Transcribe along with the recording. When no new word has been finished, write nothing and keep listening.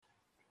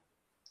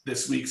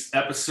This week's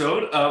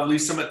episode of Lee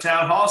Summit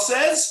Town Hall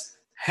says,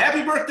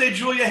 Happy birthday,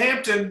 Julia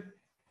Hampton.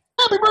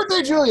 Happy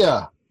birthday,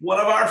 Julia. One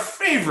of our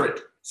favorite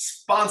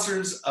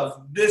sponsors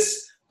of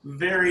this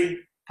very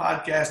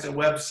podcast and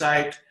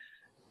website.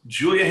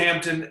 Julia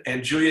Hampton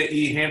and Julia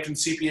E. Hampton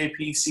CPA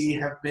PC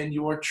have been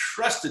your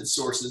trusted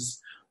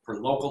sources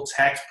for local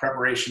tax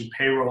preparation,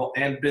 payroll,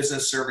 and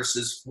business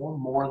services for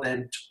more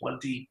than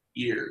 20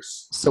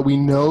 years. So we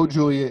know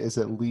Julia is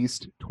at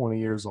least 20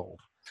 years old.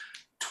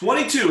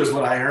 22 is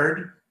what I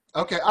heard.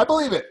 Okay, I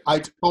believe it. I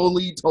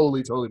totally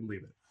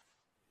believe it.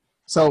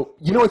 So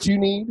you know what you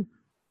need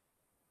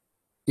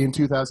in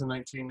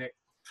 2019, Nick?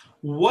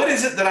 What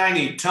is it that I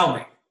need? Tell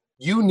me.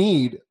 You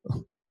need,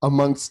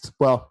 amongst,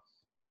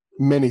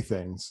 many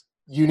things,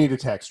 you need a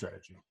tax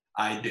strategy.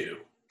 I do.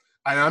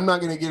 And I'm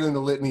not going to get into the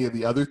litany of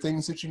the other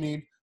things that you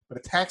need, but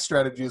a tax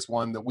strategy is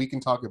one that we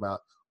can talk about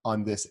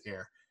on this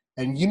air.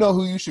 And you know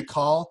who you should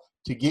call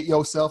to get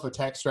yourself a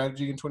tax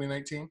strategy in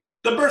 2019?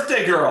 The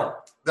birthday girl.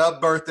 The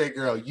birthday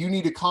girl. You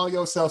need to call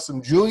yourself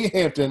some Julia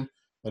Hampton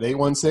at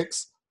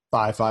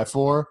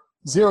 816-554-0394.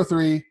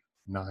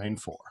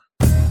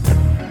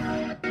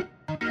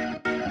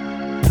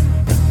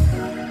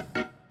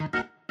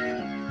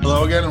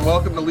 Hello again and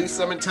welcome to Lee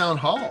Summit Town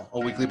Hall, a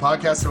weekly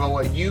podcast about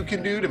what you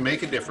can do to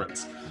make a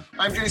difference.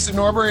 I'm Jason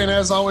Norbury, and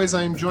as always,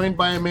 I am joined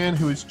by a man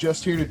who is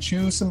just here to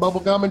chew some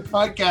bubblegum and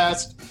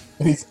podcast,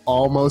 and he's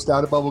almost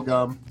out of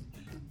bubblegum.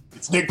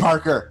 It's Nick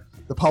Parker,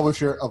 the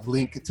publisher of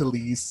Link to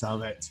Lee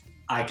Summit.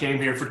 I came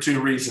here for two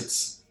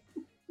reasons.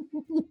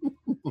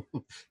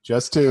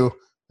 Just two,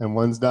 and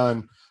one's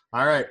done.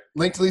 All right,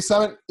 Link to Lee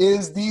Summit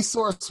is the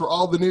source for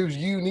all the news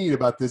you need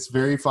about this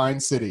very fine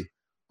city.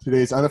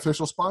 Today's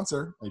unofficial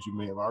sponsor, as you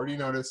may have already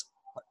noticed,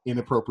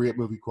 inappropriate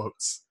movie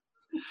quotes.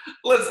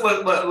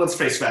 Let's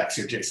face facts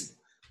here, Jason.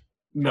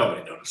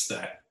 Nobody noticed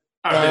that.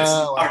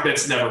 Our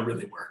bits never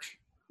really work.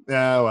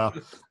 Yeah, well,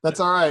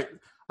 that's all right.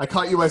 I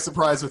caught you by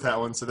surprise with that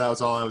one, so that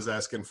was all I was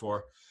asking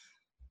for.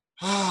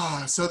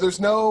 So there's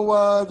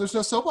no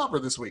soap opera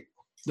this week.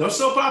 No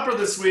soap opera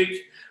this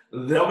week.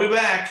 They'll be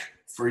back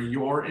for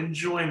your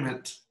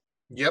enjoyment.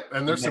 Yep,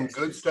 and there's some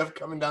good stuff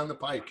coming down the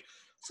pike.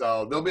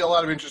 So there'll be a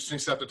lot of interesting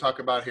stuff to talk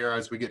about here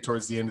as we get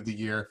towards the end of the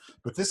year.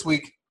 But this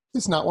week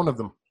is not one of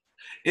them.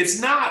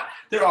 It's not.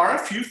 There are a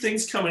few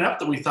things coming up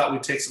that we thought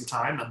we'd take some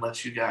time and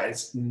let you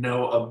guys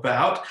know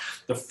about.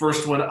 The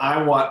first one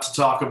I want to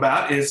talk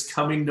about is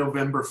coming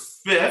November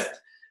 5th.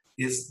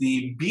 Is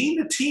the Being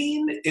a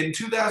Teen in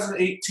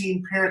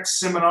 2018 Parent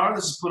Seminar.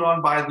 This is put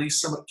on by Lee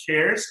Summit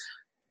Cares.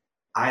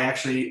 I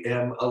actually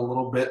am a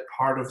little bit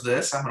part of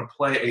this. I'm going to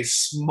play a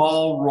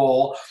small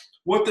role.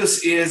 What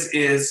this is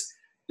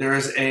there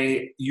is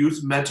a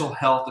youth mental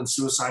health and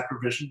suicide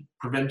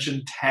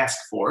prevention task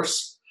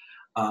force.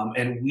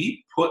 And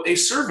we put a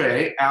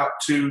survey out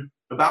to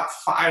about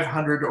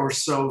 500 or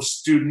so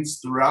students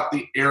throughout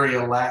the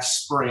area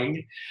last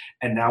spring.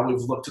 And now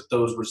we've looked at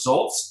those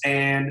results,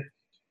 and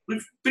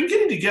we've been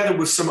getting together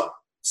with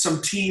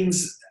some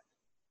teens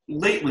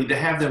lately to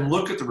have them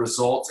look at the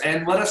results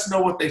and let us know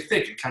what they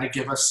think and kind of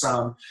give us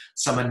some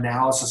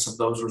analysis of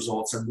those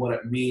results and what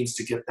it means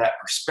to get that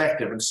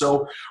perspective. And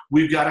so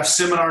we've got a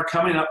seminar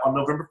coming up on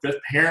November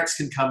 5th. Parents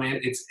can come in.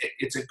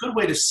 It's a good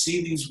way to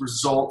see these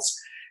results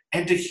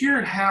and to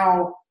hear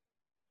how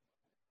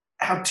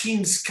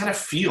teens kind of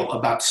feel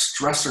about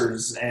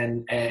stressors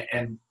and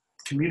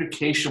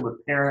communication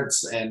with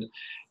parents and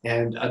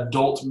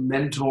adult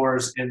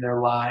mentors in their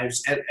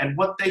lives and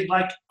what they'd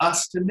like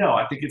us to know.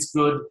 I think it's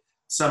good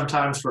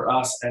sometimes for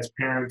us as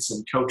parents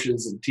and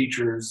coaches and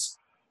teachers,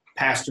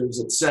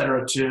 pastors,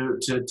 etc., to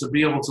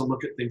be able to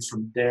look at things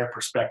from their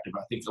perspective.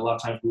 I think a lot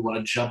of times we want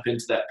to jump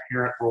into that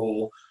parent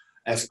role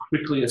as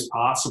quickly as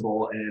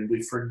possible, and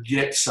we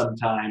forget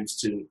sometimes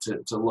to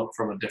look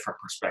from a different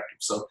perspective.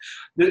 So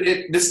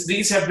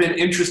these have been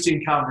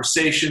interesting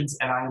conversations,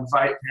 and I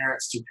invite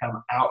parents to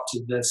come out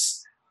to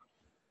this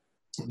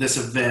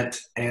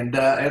event and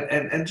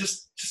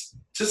just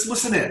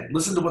listen in,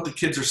 listen to what the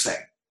kids are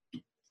saying.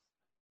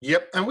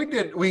 Yep, and we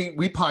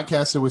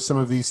podcasted with some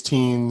of these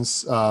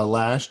teens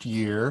last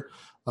year,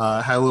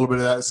 had a little bit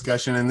of that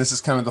discussion, and this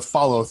is kind of the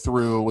follow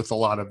through with a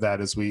lot of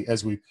that as we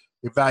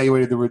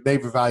evaluated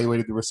they've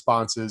evaluated the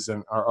responses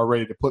and are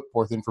ready to put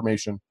forth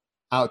information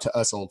out to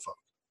us old folk.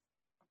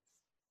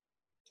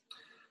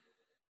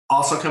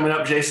 Also coming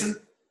up, Jason,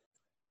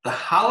 the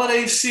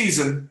holiday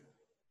season.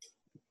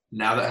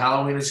 Now that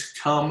Halloween has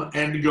come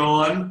and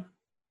gone,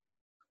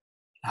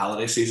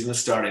 holiday season is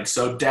starting.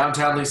 So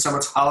Downtown Lee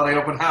Summit's Holiday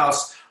Open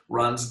House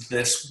runs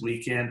this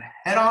weekend.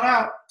 Head on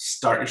out,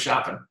 start your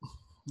shopping.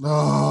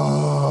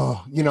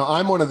 Oh,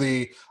 I'm one of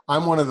the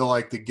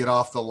like the get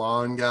off the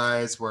lawn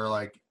guys where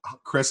like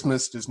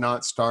Christmas does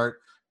not start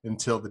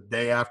until the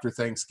day after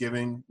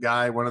Thanksgiving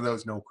guy. One of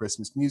those, no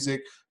Christmas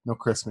music, no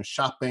Christmas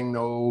shopping,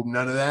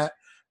 none of that.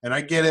 And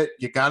I get it.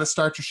 You got to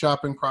start your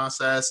shopping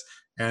process.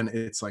 And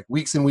it's like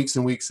weeks and weeks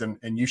and weeks. And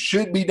you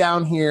should be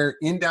down here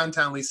in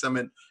downtown Lee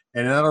Summit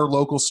and at our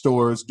local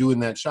stores doing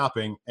that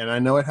shopping. And I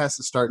know it has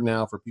to start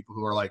now for people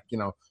who are like,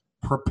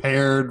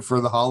 prepared for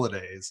the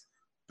holidays.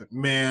 But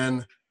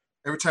man,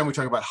 every time we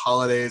talk about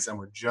holidays and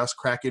we're just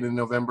cracking in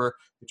November,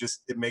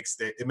 it makes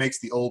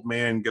the old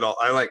man get all.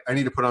 I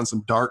need to put on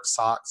some dark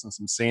socks and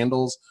some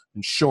sandals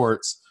and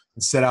shorts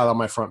and sit out on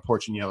my front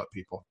porch and yell at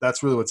people.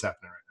 That's really what's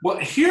happening right Well,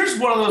 here's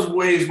one of those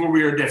ways where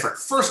we are different.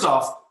 First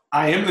off,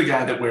 I am the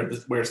guy that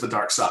wears the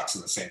dark socks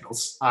and the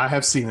sandals, now. I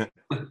have seen it.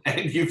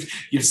 and you've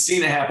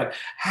seen it happen.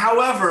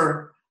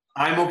 However,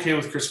 I'm okay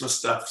with Christmas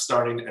stuff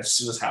starting as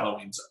soon as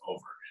Halloween's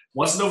over.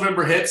 Once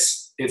November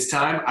hits, it's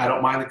time. I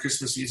don't mind the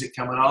Christmas music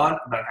coming on.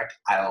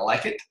 I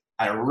like it.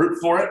 I root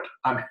for it.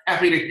 I'm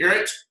happy to hear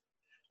it.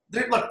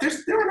 There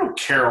are no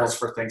carols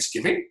for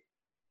Thanksgiving.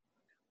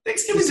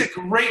 Thanksgiving's a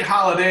great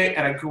holiday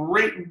and a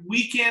great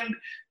weekend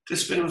to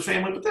spend with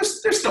family, but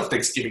there's still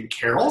Thanksgiving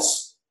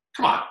carols.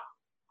 Come on,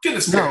 get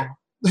this No,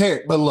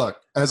 hey, but look,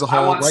 as a I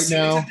whole, want right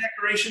Santa now,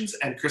 decorations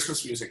and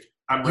Christmas music.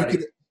 I'm you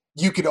ready.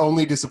 you could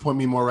only disappoint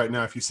me more right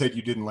now if you said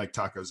you didn't like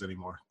tacos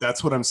anymore.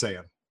 That's what I'm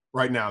saying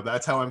right now.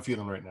 That's how I'm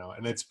feeling right now,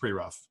 and it's pretty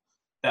rough.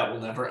 That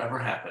will never ever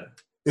happen.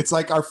 It's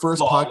like our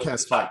first Long podcast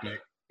live fight, tacos. Nick.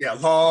 Yeah,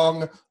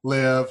 long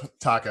live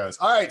tacos.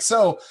 All right,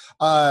 so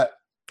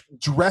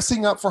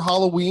dressing up for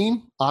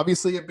Halloween,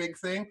 obviously a big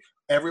thing.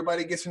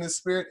 Everybody gets in the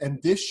spirit, and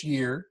this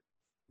year,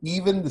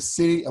 even the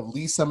city of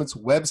Lee Summit's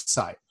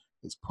website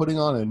is putting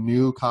on a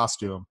new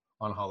costume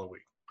on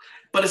Halloween.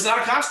 But it's not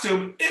a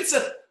costume. It's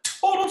a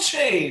total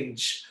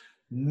change.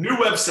 New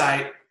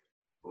website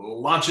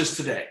launches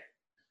today.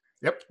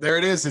 Yep, there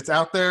it is. It's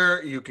out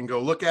there. You can go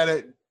look at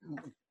it,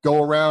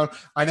 go around.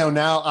 I know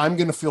now I'm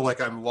going to feel like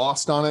I'm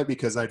lost on it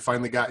because I'd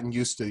finally gotten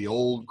used to the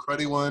old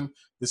cruddy one.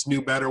 This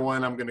new better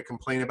one, I'm going to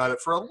complain about it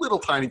for a little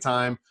tiny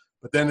time,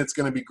 but then it's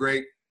going to be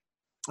great.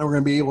 And we're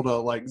going to be able to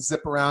like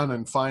zip around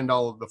and find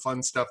all of the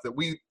fun stuff that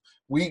we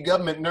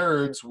government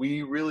nerds,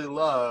 we really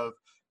love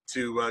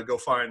to go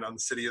find on the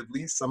City of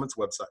Lee Summit's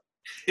website.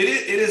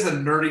 It is a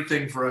nerdy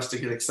thing for us to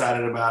get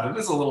excited about. It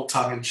is a little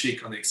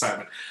tongue-in-cheek on the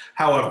excitement.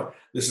 However,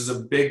 this is a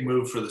big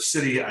move for the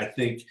city. I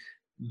think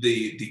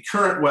the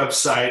current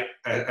website,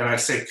 and I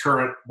say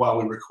current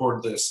while we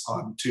record this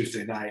on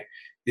Tuesday night,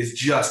 is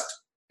just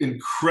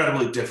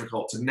incredibly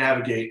difficult to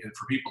navigate and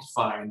for people to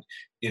find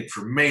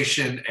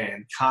information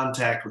and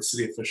contact with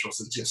city officials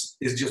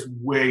is just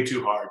way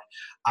too hard.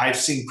 I've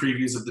seen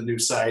previews of the new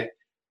site.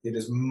 It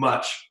is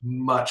much,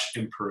 much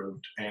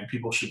improved, and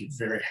people should be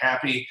very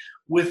happy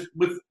with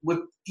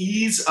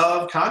ease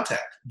of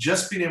contact.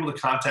 Just being able to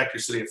contact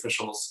your city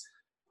officials,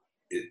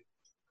 it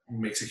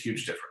makes a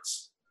huge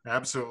difference.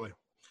 Absolutely.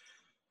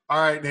 All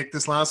right, Nick,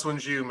 this last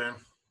one's you, man.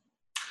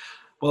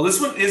 Well,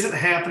 this one isn't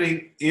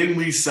happening in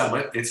Lee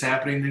Summit. It's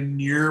happening in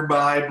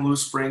nearby Blue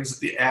Springs at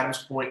the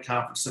Adams Point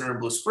Conference Center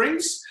in Blue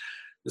Springs.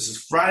 This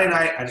is Friday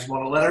night. I just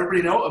want to let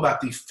everybody know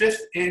about the 5th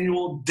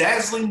annual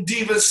Dazzling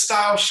Divas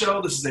Style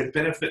Show. This is a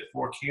benefit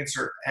for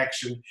Cancer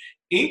Action,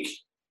 Inc.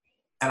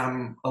 And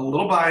I'm a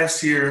little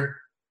biased here.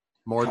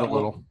 More than a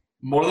little.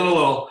 More than a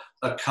little.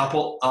 A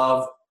couple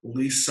of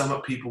Lee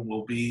Summit people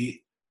will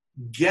be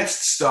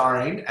guest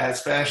starring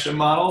as fashion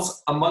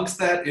models. Amongst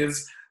that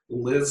is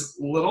Liz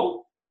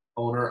Little,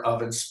 owner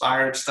of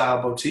Inspired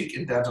Style Boutique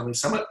in downtown Lee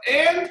Summit.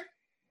 And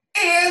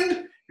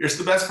here's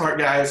the best part,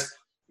 guys.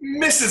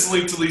 Mrs.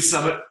 Link to Lee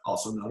Summit,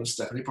 also known as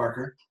Stephanie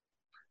Parker,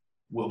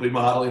 will be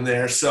modeling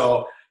there.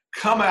 So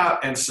come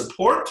out and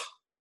support.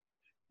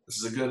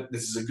 This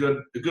is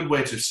a good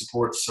way to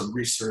support some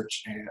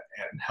research and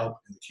help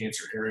in the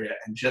cancer area.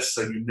 And just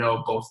so you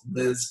know, both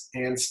Liz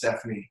and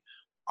Stephanie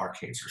are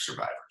cancer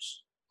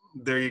survivors.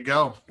 There you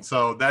go.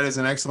 So that is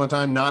an excellent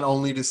time, not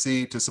only to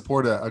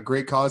support a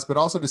great cause, but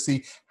also to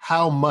see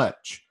how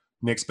much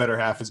Nick's better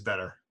half is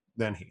better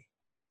than he.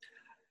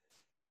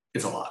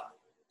 It's a lot.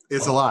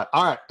 It's a lot.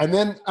 All right.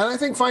 And I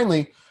think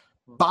finally,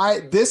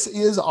 this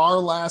is our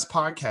last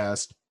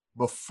podcast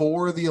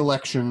before the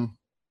election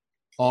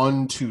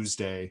on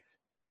Tuesday,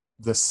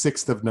 the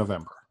 6th of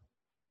November.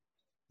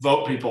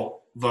 Vote,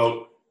 people.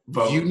 Vote.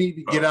 You need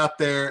to get out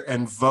there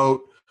and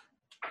vote.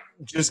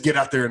 Just get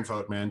out there and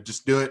vote, man.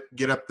 Just do it.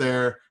 Get up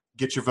there,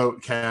 get your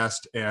vote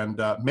cast,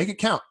 and make it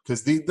count.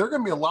 Because there's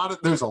going to be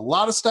there's a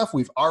lot of stuff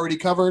we've already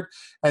covered,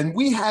 and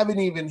we haven't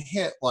even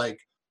hit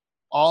like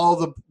all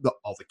the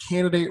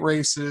candidate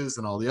races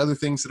and all the other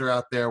things that are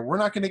out there. We're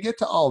not going to get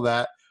to all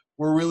that.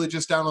 We're really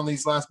just down on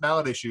these last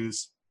ballot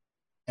issues.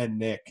 And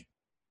Nick,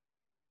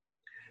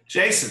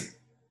 Jason,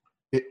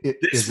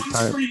 this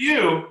one's for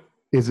you.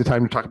 Is it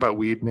time to talk about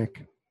weed,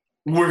 Nick?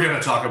 We're going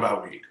to talk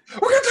about weed.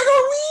 We're going to talk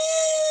about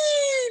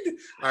weed.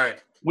 All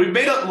right. We've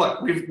made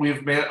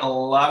a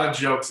lot of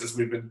jokes as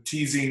we've been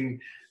teasing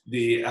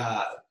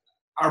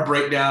our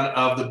breakdown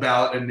of the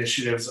ballot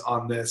initiatives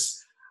on this.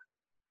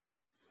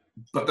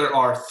 But there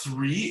are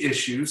 3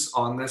 issues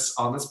on this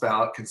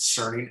ballot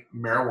concerning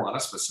marijuana,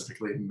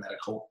 specifically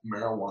medical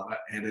marijuana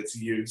and its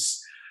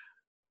use.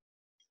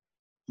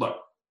 Look,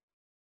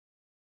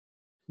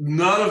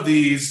 none of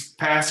these,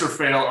 pass or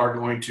fail, are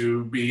going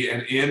to be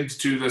an end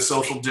to the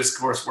social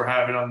discourse we're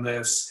having on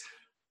this.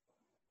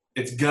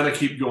 It's going to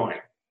keep going.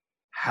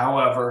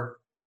 However,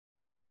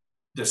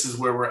 this is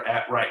where we're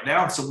at right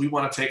now. So we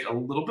want to take a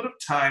little bit of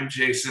time,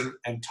 Jason,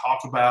 and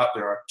talk about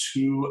there are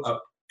 2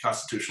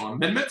 constitutional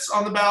amendments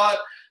on the ballot,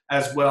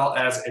 as well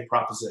as a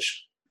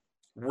proposition.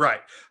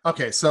 Right.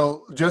 Okay.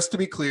 So just to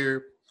be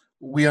clear,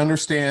 we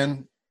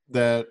understand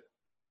that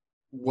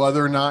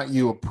whether or not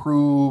you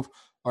approve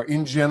or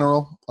in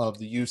general of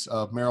the use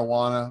of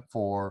marijuana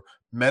for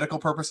medical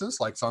purposes,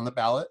 like it's on the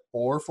ballot,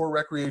 or for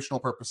recreational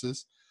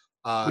purposes,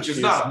 Which is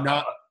is not on the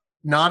ballot.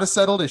 not a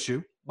settled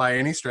issue by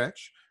any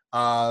stretch.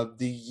 The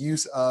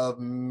use of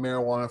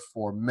marijuana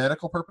for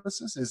medical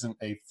purposes isn't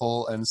a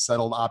full and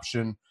settled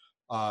option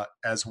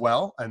as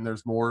well, and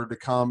there's more to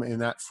come in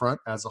that front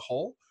as a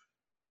whole.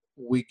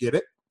 We get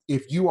it.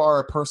 If you are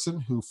a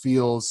person who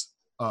feels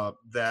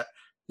that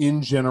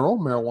in general,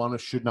 marijuana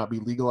should not be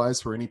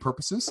legalized for any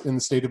purposes in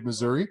the state of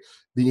Missouri,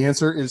 the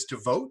answer is to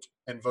vote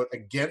and vote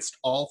against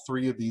all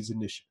three of these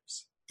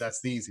initiatives.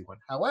 That's the easy one.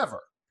 However,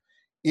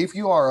 if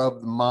you are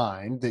of the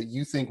mind that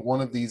you think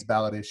one of these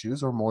ballot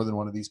issues or more than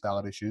one of these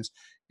ballot issues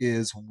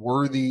is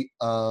worthy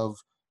of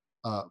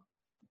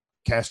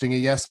casting a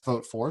yes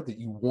vote for, that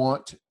you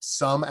want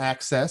some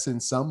access in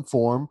some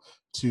form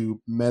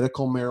to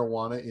medical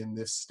marijuana in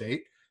this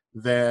state,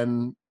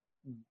 then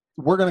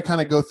we're going to kind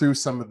of go through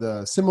some of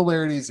the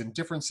similarities and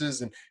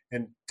differences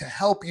and to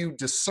help you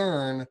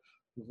discern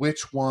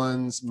which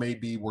ones may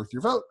be worth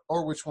your vote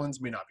or which ones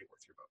may not be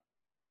worth your vote.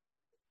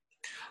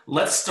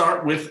 Let's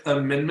start with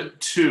Amendment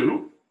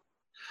 2.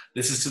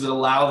 This is to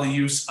allow the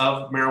use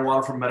of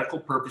marijuana for medical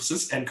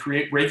purposes and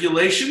create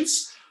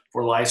regulations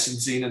for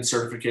licensing and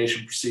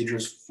certification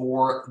procedures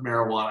for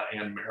marijuana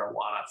and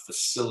marijuana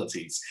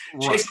facilities.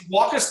 Right. Jason,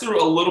 walk us through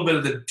a little bit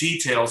of the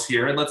details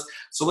here, and let's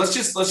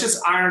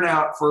just iron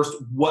out first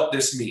what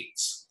this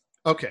means.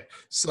 Okay,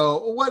 so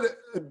what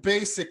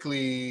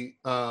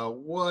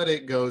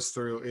it goes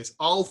through is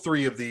all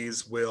three of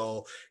these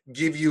will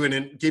give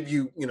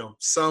you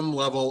some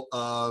level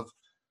of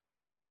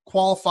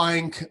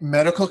qualifying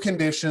medical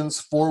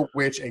conditions for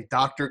which a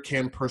doctor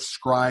can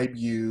prescribe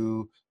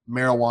you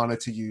marijuana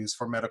to use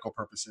for medical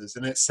purposes,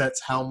 and it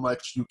sets how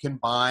much you can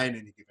buy at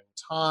any given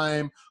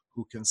time,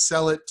 who can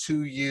sell it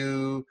to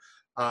you,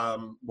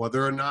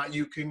 whether or not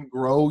you can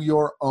grow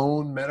your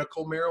own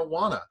medical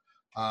marijuana,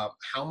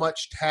 how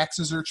much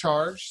taxes are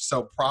charged.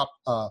 So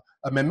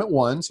Amendment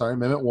 1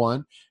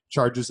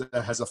 charges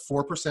has a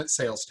 4%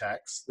 sales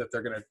tax that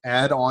they're going to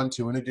add on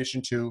to in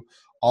addition to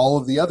all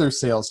of the other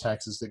sales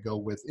taxes that go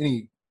with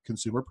any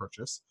consumer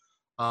purchase.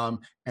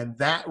 And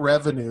that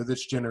revenue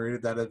that's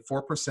generated, that at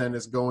 4%,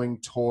 is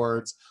going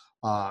towards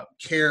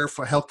care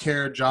for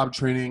healthcare, job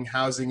training,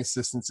 housing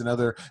assistance, and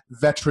other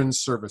veteran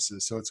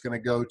services. So it's going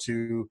to go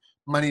to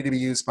money to be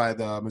used by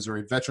the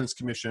Missouri Veterans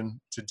Commission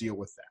to deal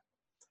with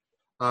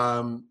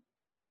that.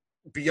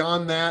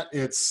 Beyond that,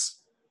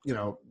 it's,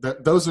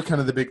 those are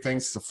kind of the big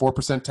things. It's a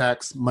 4%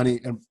 tax, money,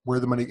 and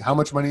how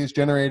much money is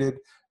generated,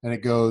 and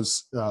it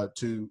goes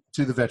to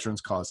the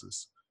veterans'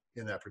 causes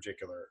in that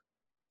particular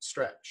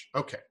stretch.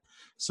 Okay.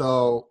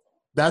 So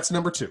that's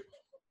number 2.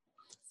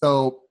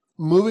 So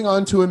moving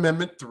on to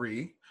Amendment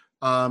 3,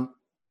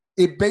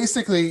 it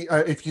basically,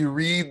 if you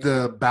read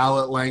the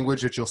ballot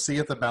language that you'll see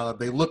at the ballot,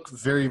 they look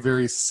very,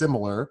 very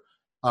similar,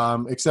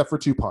 except for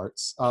 2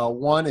 parts.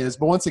 One is,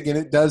 but once again,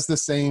 it does the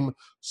same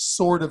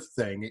sort of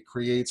thing. It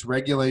creates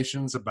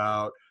regulations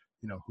about,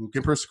 who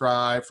can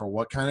prescribe, for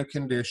what kind of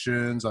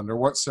conditions, under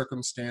what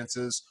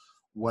circumstances,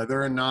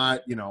 whether or not,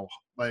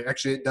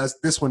 actually it does.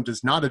 This one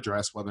does not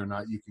address whether or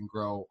not you can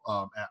grow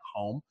at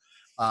home,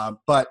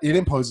 but it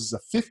imposes a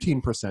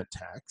 15%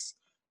 tax,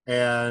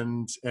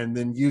 and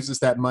then uses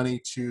that money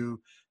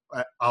to,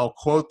 I'll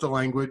quote the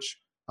language,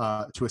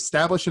 to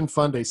establish and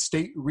fund a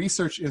state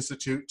research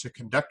institute to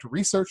conduct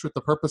research with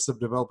the purpose of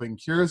developing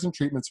cures and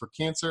treatments for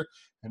cancer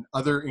and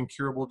other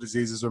incurable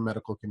diseases or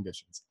medical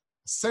conditions.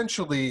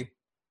 Essentially,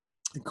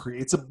 it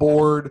creates a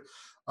board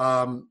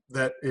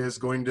that is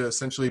going to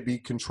essentially be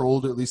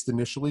controlled, at least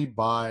initially,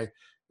 by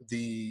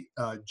the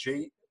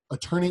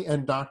attorney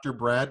and Dr.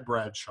 Brad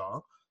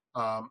Bradshaw,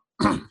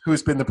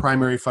 who's been the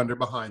primary funder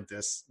behind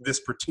this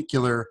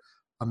particular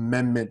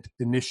amendment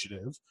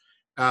initiative.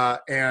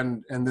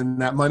 And then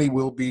that money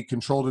will be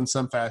controlled in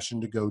some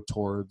fashion to go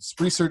towards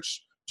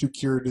research to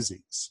cure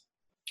disease.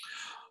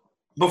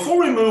 Before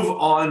we move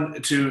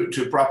on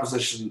to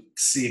Proposition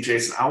C,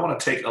 Jason, I want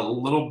to take a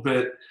little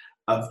bit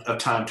of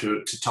time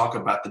to talk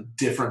about the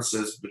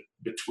differences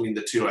between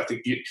the two. I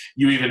think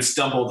you even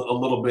stumbled a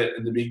little bit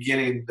in the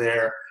beginning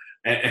there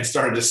and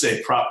started to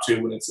say Prop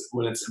 2 when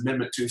it's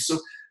Amendment 2. So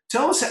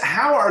tell us,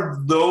 how are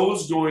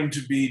those going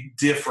to be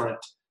different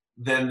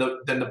than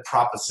the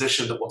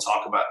proposition that we'll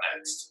talk about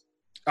next?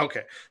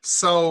 Okay,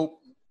 so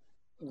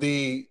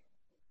the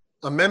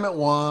Amendment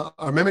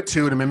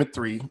 2 and Amendment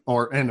 3,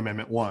 and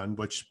Amendment 1,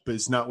 which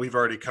is not, we've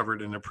already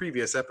covered in a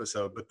previous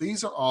episode, but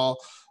these are all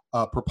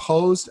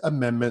proposed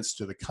amendments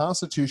to the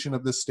Constitution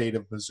of the state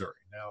of Missouri.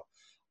 Now,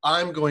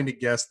 I'm going to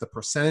guess the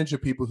percentage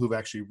of people who've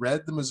actually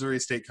read the Missouri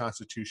State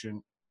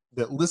Constitution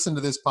that listen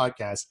to this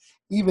podcast,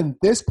 even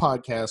this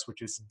podcast,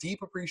 which is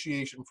deep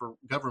appreciation for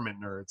government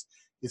nerds,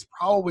 is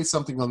probably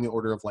something on the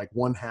order of like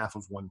 0.5%.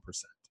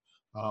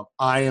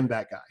 I am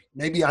that guy.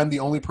 Maybe I'm the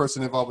only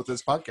person involved with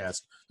this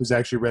podcast who's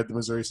actually read the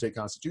Missouri State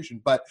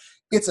Constitution, but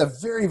it's a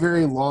very,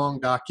 very long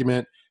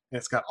document, and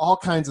it's got all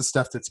kinds of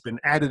stuff that's been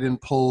added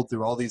and pulled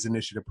through all these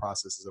initiative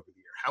processes over the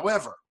year.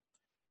 However,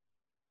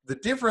 the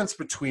difference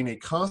between a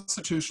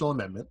constitutional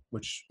amendment,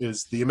 which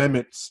is the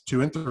amendments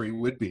 2 and 3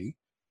 would be,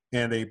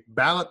 and a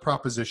ballot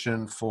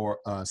proposition for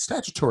a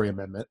statutory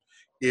amendment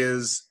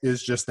is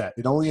just that.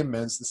 It only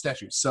amends the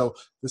statute. So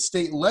the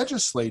state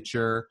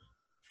legislature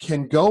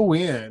can go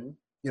in,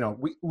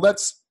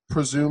 let's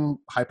presume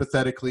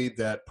hypothetically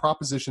that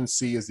Proposition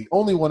C is the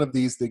only one of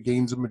these that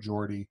gains a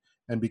majority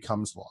and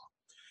becomes law.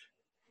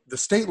 The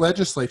state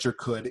legislature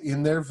could,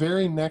 in their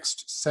very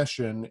next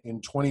session in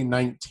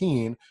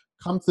 2019,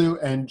 come through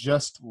and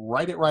just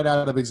write it right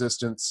out of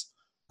existence,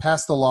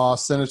 pass the law,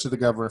 send it to the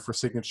governor for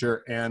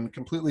signature, and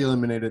completely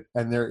eliminate it.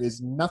 And there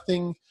is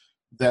nothing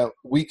that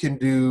we can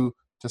do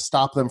to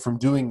stop them from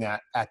doing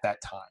that at that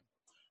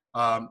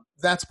time.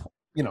 That's,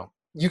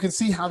 you can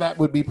see how that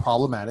would be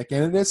problematic.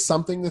 And it is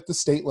something that the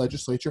state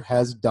legislature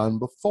has done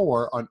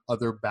before on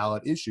other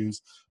ballot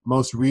issues,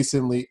 most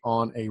recently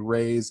on a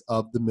raise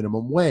of the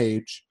minimum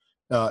wage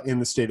in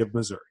the state of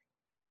Missouri.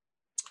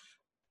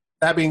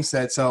 That being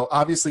said, so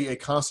obviously a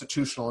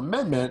constitutional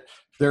amendment,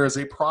 there is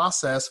a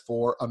process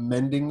for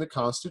amending the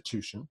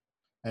Constitution.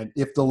 And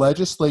if the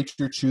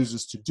legislature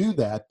chooses to do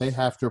that, they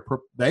have to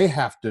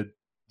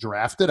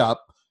draft it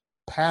up,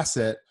 pass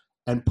it,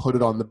 and put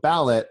it on the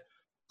ballot.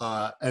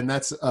 And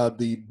that's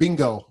the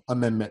bingo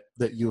amendment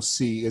that you'll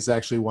see is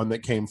actually one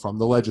that came from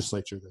the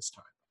legislature this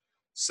time.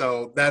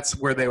 So that's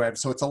where they went.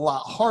 So it's a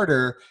lot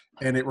harder,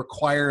 and it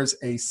requires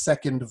a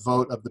second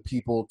vote of the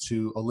people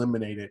to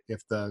eliminate it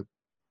if the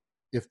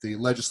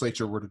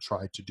legislature were to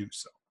try to do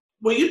so.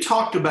 Well, you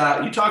talked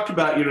about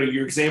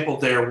your example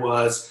there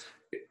was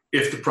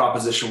if the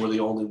proposition were the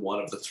only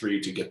one of the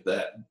three to get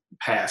that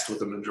passed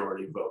with a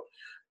majority vote.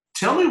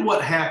 Tell me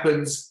what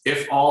happens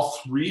if all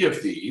three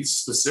of these,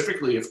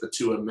 specifically if the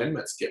 2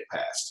 amendments get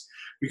passed,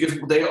 because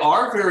they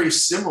are very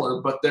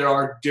similar, but there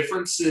are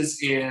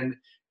differences in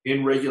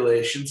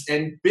regulations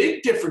and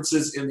big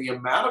differences in the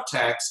amount of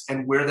tax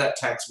and where that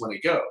tax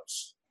money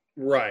goes.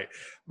 Right.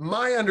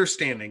 My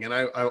understanding, and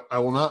I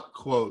will not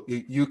quote,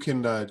 you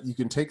can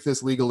take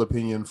this legal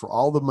opinion for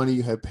all the money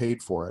you have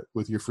paid for it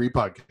with your free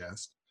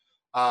podcast.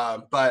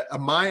 But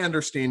my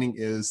understanding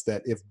is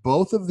that if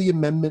both of the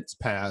amendments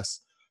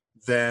pass,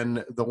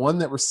 then the one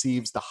that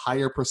receives the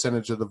higher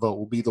percentage of the vote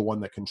will be the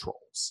one that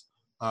controls.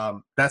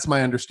 That's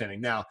my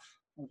understanding. Now,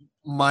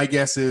 my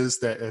guess is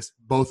that as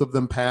both of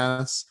them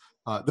pass,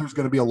 there's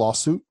going to be a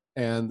lawsuit,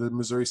 and the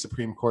Missouri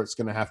Supreme Court is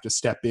going to have to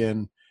step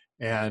in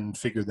and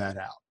figure that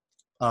out.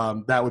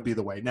 That would be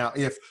the way. Now,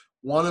 if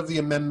one of the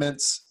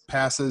amendments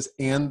passes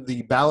and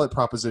the ballot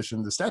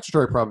proposition, the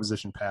statutory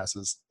proposition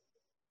passes,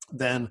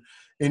 then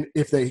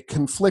if they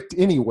conflict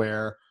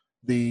anywhere,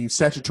 the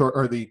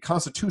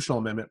constitutional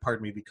amendment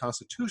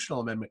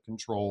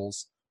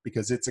controls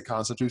because it's a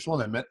constitutional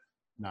amendment,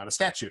 not a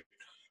statute.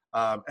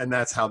 And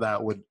that's how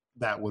that would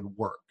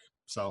work.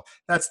 So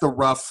that's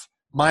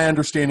my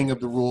understanding of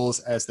the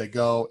rules as they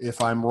go.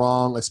 If I'm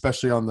wrong,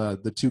 especially on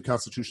the 2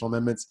 constitutional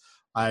amendments,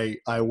 I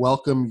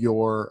welcome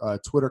your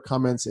Twitter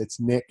comments. It's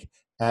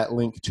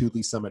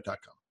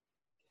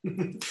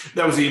nick@linktolisummit.com.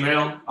 That was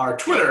email. Our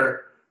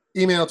Twitter.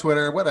 Email,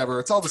 Twitter, whatever.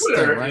 It's all the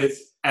Twitter same, right?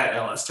 Is at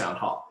LS Town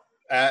Hall.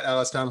 At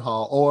LS Town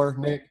Hall or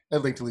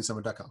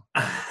nick@linktolisummit.com.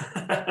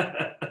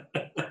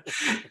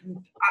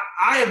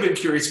 I have been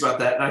curious about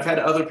that, and I've had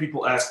other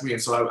people ask me,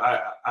 and so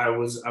I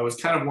was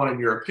kind of wanting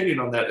your opinion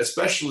on that,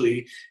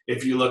 especially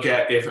if you look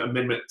at if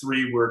Amendment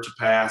 3 were to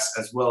pass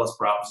as well as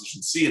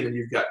Proposition C, and then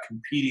you've got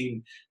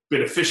competing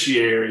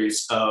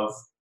beneficiaries of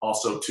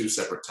also 2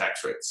 separate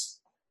tax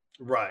rates.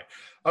 Right.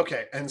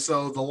 Okay. And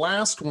so the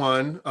last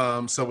one,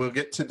 so we'll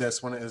get to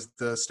this one, is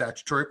the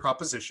statutory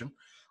proposition.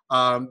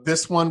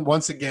 This one,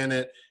 once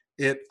again,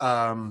 it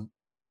has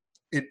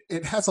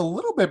a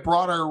little bit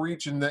broader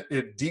reach in that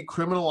it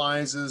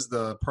decriminalizes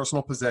the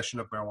personal possession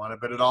of marijuana,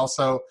 but it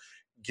also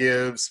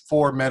gives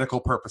for medical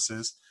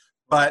purposes.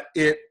 But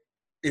it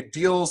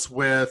deals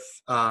with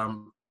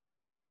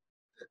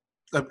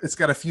it's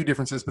got a few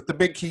differences, but the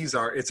big keys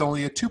are it's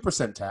only a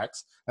 2%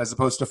 tax as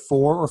opposed to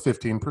 4 or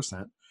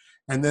 15%.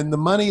 And then the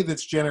money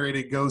that's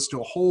generated goes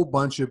to a whole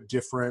bunch of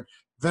different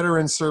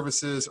veteran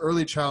services,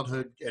 early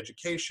childhood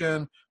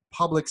education,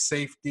 public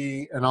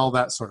safety, and all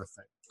that sort of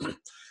thing.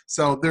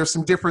 So there's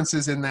some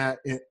differences in that,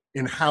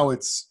 in how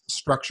it's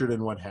structured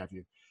and what have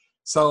you.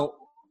 So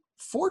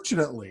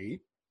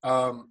fortunately,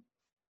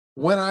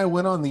 when I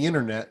went on the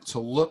internet to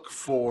look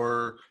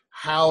for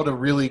how to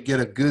really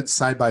get a good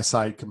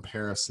side-by-side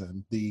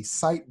comparison, the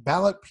site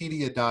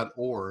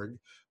ballotpedia.org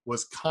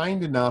was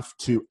kind enough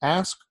to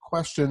ask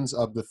questions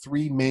of the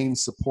 3 main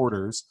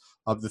supporters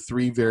of the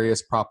 3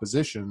 various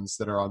propositions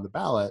that are on the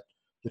ballot,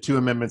 the 2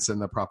 amendments and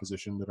the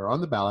proposition that are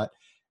on the ballot,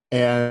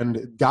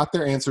 and got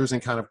their answers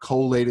and kind of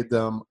collated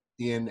them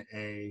in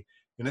a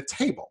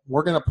table.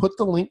 We're going to put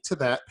the link to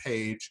that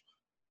page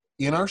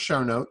in our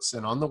show notes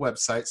and on the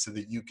website so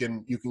that you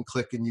can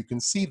click and you can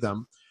see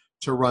them.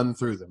 to run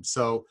through them.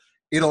 So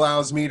it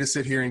allows me to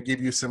sit here and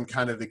give you some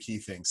kind of the key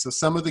things. So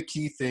some of the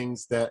key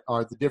things that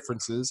are the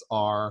differences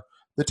are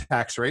the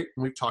tax rate,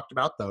 and we've talked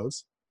about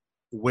those,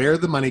 where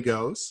the money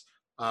goes.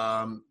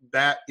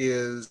 That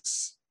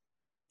is,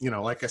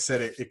 like I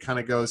said, it kind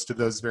of goes to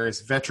those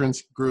various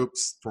veterans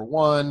groups for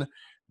one,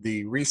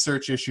 the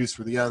research issues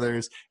for the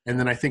others, and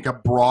then I think a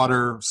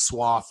broader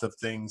swath of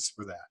things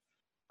for that.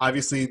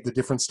 Obviously, the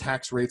different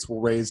tax rates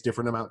will raise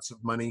different amounts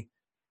of money.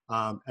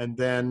 And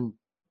then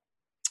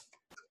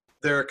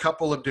there are a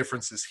couple of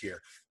differences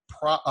here.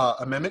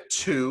 Amendment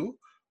 2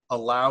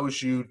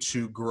 allows you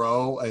to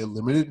grow a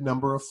limited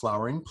number of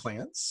flowering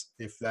plants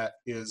if that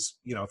is,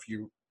 if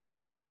you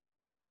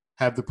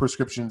have the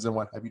prescriptions and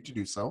what have you to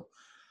do so.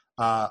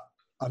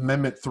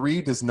 Amendment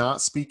 3 does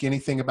not speak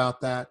anything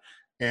about that.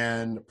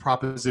 And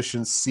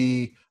Proposition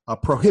C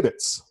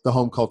prohibits the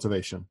home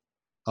cultivation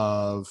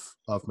of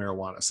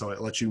marijuana. So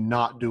it lets you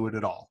not do it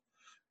at all.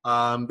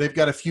 They've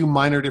got a few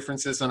minor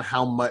differences on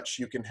how much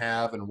you can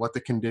have and what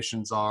the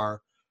conditions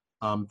are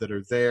that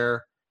are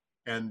there.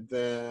 And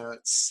then,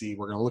 let's see,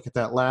 we're going to look at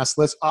that last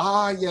list.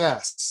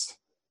 Yes.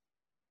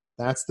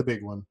 That's the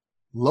big one.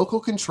 Local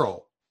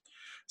control.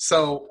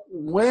 So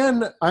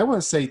when, I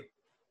want to say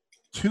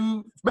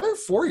maybe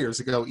 4 years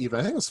ago even,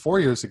 I think it was 4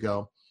 years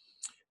ago,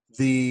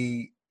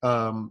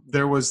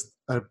 there was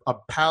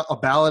a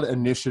ballot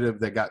initiative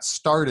that got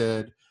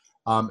started.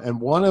 And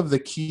one of the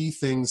key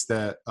things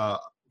that got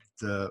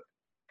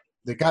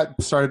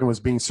started and was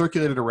being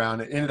circulated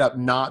around, it ended up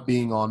not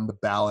being on the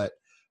ballot,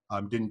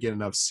 didn't get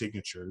enough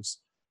signatures.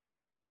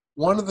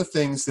 One of the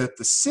things that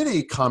the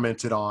city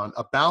commented on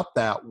about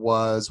that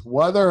was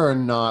whether or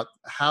not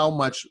how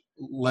much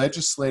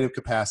legislative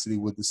capacity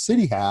would the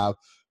city have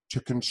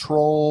to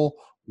control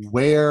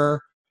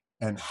where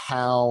and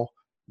how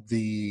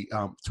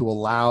to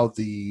allow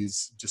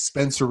these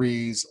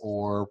dispensaries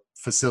or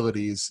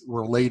facilities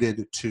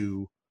related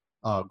to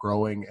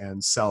growing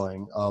and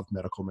selling of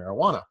medical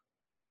marijuana.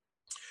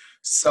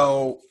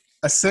 So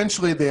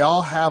essentially, they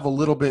all have a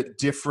little bit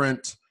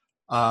different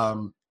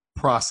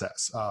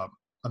process.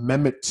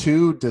 Amendment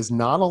 2 does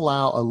not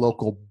allow a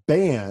local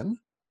ban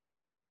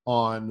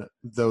on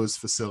those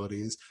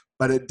facilities,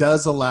 but it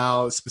does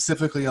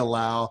specifically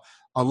allow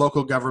a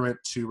local government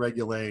to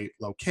regulate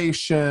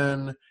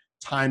location,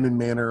 time and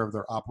manner of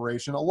their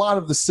operation, a lot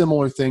of the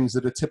similar things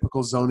that a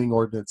typical zoning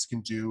ordinance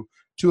can do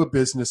to a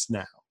business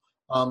now.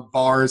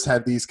 Bars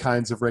have these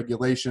kinds of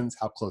regulations,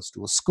 how close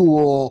to a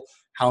school,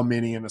 how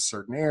many in a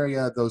certain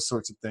area, those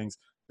sorts of things.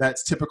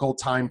 That's typical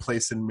time,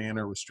 place, and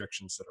manner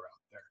restrictions that are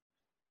out there.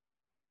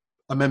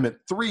 Amendment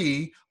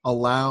 3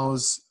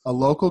 allows a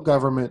local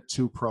government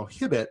to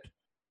prohibit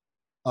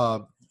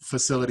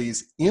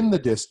facilities in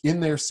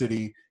their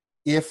city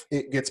if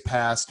it gets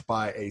passed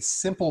by a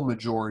simple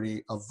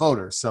majority of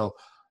voters. So,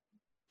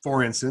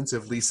 for instance,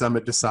 if Lee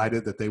Summit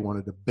decided that they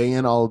wanted to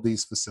ban all of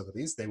these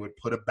facilities, they would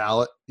put a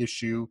ballot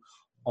issue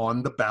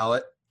on the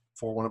ballot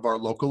for one of our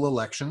local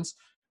elections,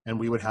 and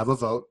we would have a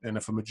vote. And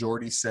if a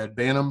majority said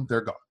ban them, they're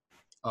gone.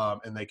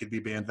 And they could be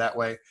banned that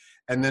way.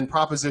 And then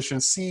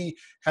Proposition C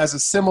has a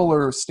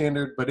similar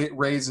standard, but it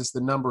raises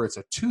the number. It's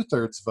a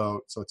 2/3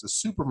 vote, so it's a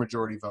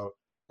supermajority vote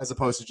as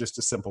opposed to just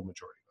a simple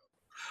majority vote.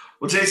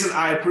 Well, Jason,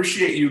 I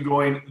appreciate you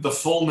going the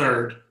full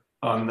nerd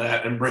on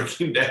that and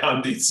breaking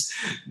down these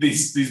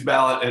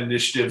ballot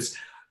initiatives.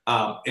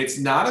 It's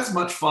not as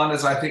much fun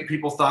as I think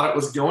people thought it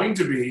was going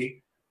to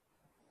be,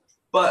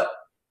 but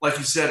like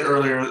you said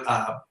earlier,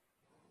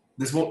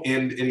 this won't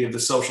end any of the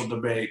social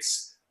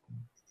debates.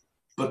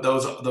 But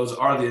those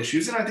are the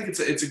issues, and I think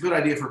it's a good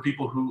idea for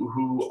people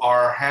who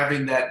are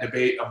having that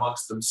debate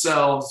amongst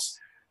themselves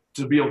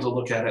to be able to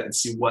look at it and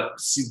see what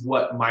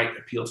might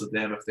appeal to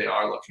them if they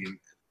are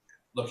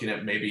looking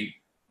at maybe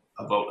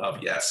a vote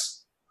of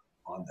yes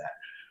on that.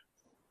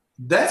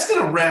 That's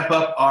going to wrap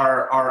up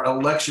our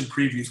election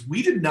previews.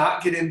 We did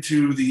not get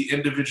into the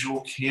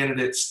individual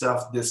candidate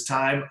stuff this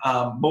time,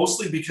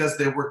 mostly because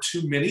there were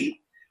too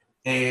many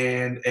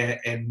and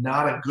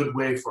not a good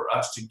way for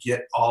us to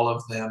get all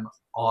of them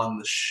on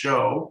the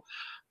show.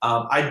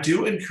 I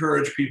do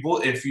encourage people,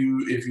 if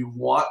you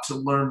want to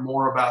learn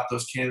more about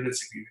those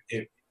candidates,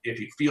 if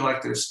you feel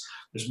like there's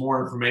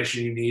more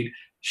information you need,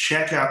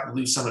 check out the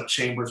Lee Summit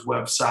Chamber's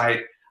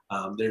website.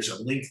 There's a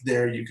link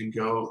there. You can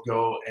go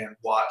and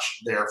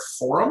watch their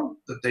forum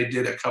that they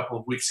did a couple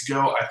of weeks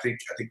ago. I think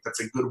that's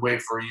a good way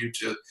for you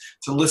to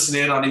listen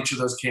in on each of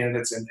those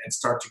candidates and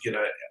start to get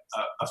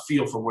a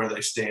feel for where they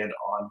stand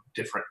on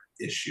different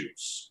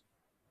issues.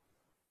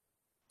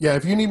 Yeah,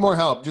 if you need more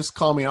help, just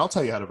call me. I'll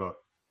tell you how to vote.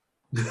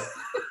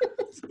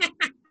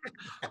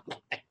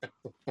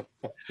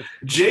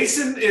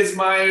 Jason is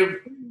my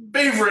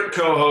favorite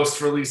co-host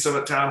for Lee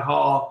Summit Town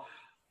Hall,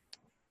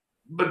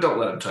 but don't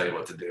let him tell you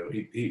what to do.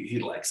 He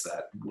likes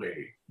that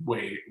way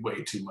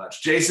too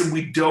much. Jason,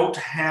 we don't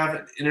have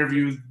an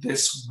interview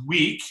this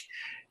week,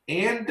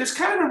 and there's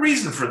kind of a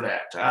reason for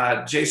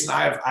that. Jason,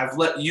 I've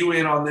let you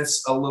in on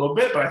this a little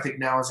bit, but I think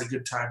now is a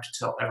good time to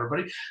tell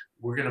everybody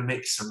we're going to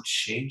make some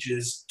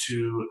changes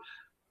to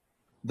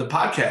the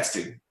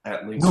podcasting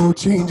at Link. No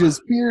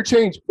changes. Fear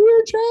change.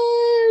 Fear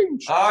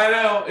change. I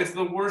know. It's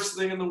the worst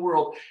thing in the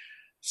world.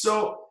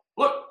 So,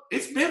 look,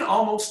 it's been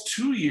almost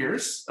 2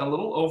 years, a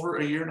little over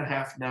a year and a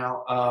half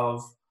now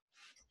of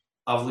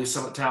Lee's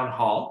Summit Town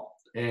Hall,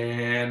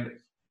 and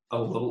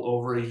a little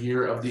over a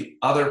year of the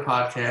other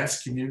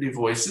podcast, Community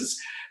Voices.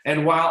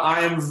 And while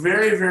I am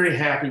very, very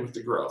happy with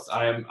the growth,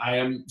 I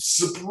am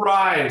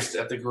surprised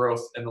at the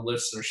growth and the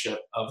listenership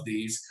of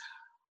these.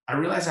 I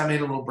realize I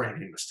made a little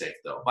branding mistake,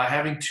 though. By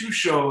having 2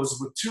 shows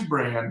with 2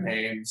 brand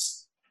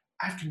names,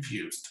 I've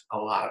confused a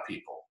lot of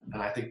people.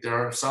 And I think there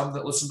are some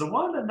that listen to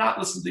one and not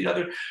listen to the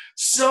other.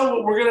 So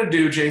what we're going to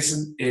do,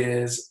 Jason,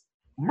 is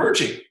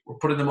merging. We're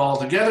putting them all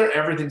together.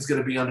 Everything's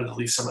going to be under the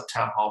Lee's Summit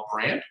Town Hall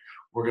brand.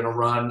 We're going to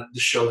run the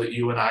show that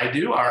you and I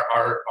do,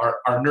 our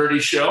nerdy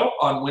show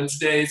on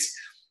Wednesdays.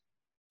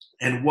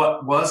 And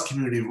what was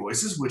Community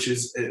Voices, which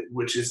is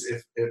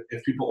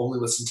if people only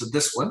listen to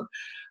this one,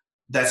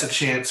 that's a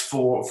chance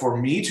for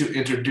me to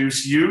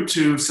introduce you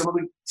to some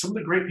of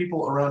the great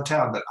people around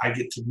town that I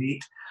get to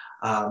meet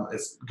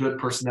as good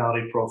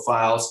personality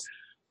profiles.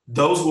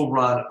 Those will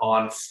run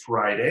on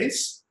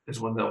Fridays is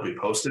when they'll be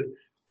posted.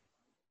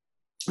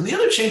 And the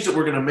other change that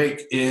we're going to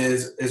make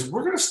is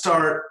we're going to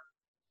start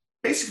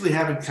basically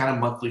having kind of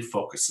monthly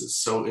focuses.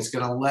 So it's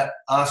going to let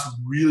us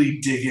really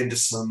dig into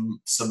some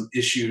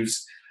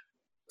issues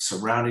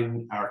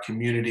surrounding our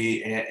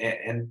community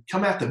and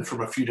come at them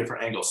from a few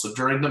different angles. So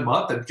during the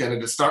month, and kind of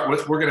to start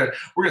with, we're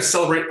gonna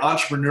celebrate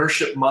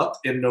Entrepreneurship Month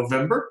in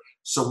November.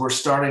 So we're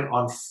starting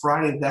on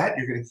Friday that.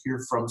 You're gonna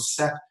hear from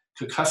Seth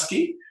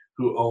Kukuski,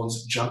 who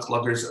owns Junk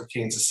Luggers of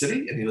Kansas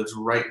City, and he lives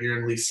right here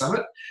in Lee's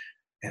Summit,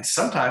 and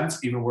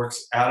sometimes even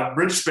works out of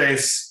Bridge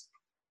Space,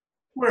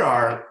 where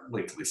our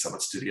Link to Lee's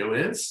Summit studio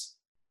is.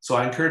 So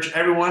I encourage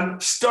everyone,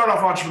 start off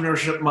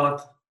Entrepreneurship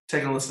Month,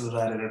 take a listen to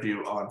that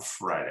interview on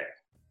Friday.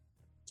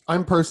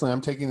 I'm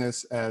taking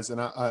this as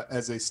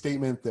a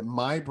statement that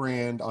my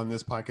brand on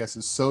this podcast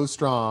is so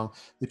strong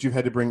that you've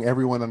had to bring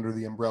everyone under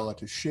the umbrella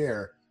to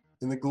share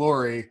in the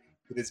glory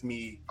that is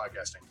me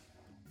podcasting.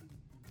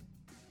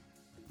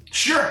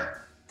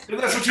 Sure. If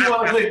that's what you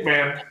want to think,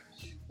 man.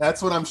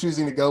 That's what I'm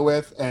choosing to go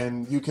with,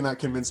 and you cannot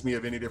convince me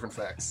of any different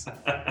facts.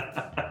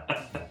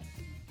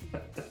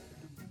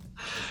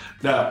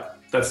 No,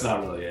 that's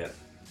not really it.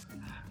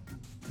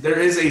 There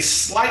is a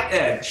slight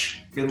edge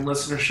in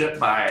listenership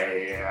by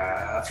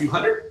a few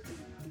hundred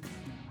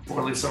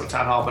for Lee's Summit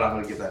Town Hall, but I'm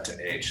going to give that to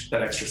age.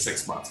 That extra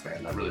 6 months,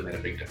 man, that really made a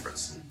big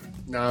difference.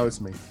 No,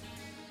 it's me.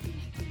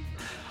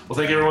 Well,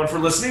 thank you everyone for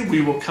listening.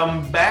 We will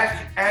come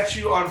back at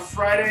you on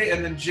Friday,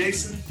 and then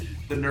Jason,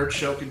 the Nerd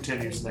Show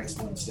continues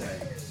next Wednesday.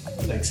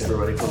 Thanks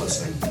everybody for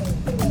listening.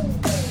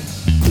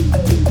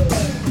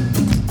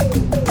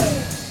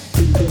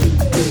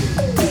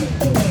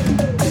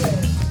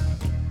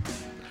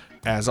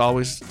 As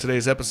always,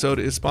 today's episode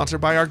is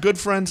sponsored by our good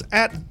friends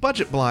at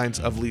Budget Blinds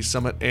of Lee's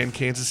Summit and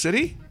Kansas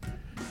City.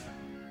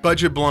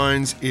 Budget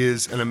Blinds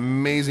is an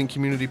amazing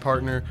community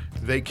partner.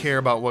 They care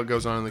about what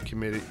goes on in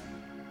the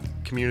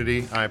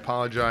community. I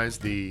apologize.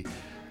 The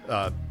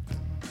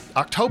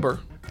October,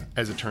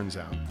 as it turns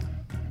out,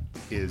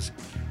 is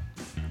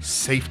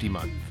Safety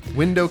Month.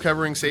 Window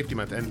Covering Safety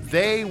Month. And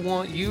they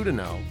want you to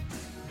know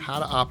how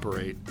to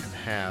operate and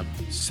have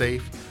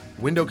safe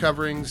window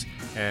coverings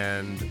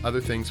and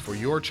other things for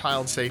your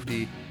child's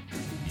safety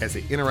as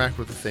they interact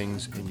with the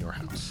things in your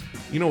house.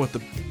 You know what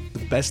the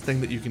best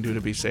thing that you can do to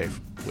be safe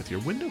with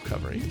your window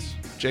coverings,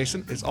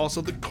 Jason, is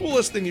also the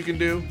coolest thing you can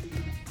do.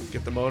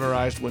 Get the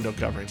motorized window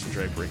coverings and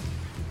drapery.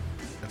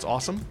 It's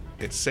awesome,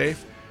 it's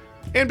safe,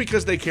 and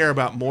because they care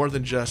about more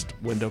than just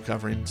window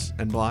coverings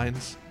and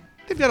blinds,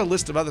 they've got a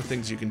list of other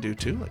things you can do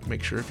too, like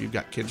make sure if you've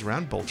got kids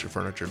around, bolt your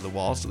furniture to the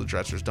wall so the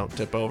dressers don't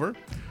tip over.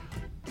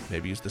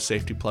 Maybe use the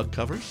safety plug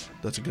covers.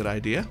 That's a good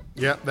idea.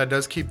 Yeah, that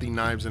does keep the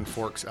knives and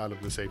forks out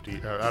of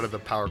the out of the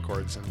power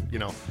cords.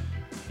 And,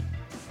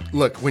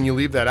 look, when you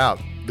leave that out,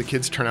 the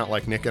kids turn out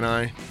like Nick and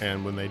I,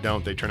 and when they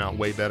don't, they turn out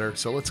way better.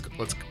 So let's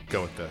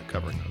go with the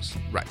covering those.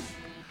 Right.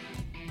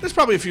 There's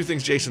probably a few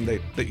things, Jason,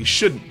 that you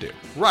shouldn't do.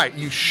 Right.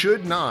 You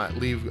should not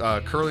leave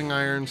curling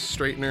irons,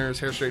 straighteners,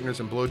 hair straighteners,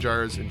 and blow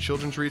jars in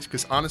children's reach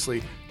because,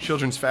 honestly,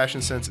 children's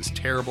fashion sense is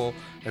terrible,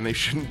 and they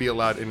shouldn't be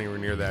allowed anywhere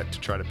near that to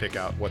try to pick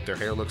out what their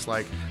hair looks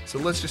like. So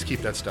let's just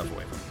keep that stuff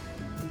away from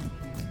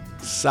them.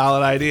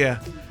 Solid idea.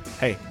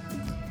 Hey,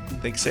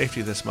 think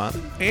safety this month,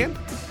 and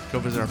go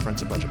visit our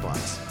friends at Budget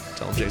Blinds.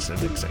 Tell them Jason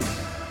and Nick say.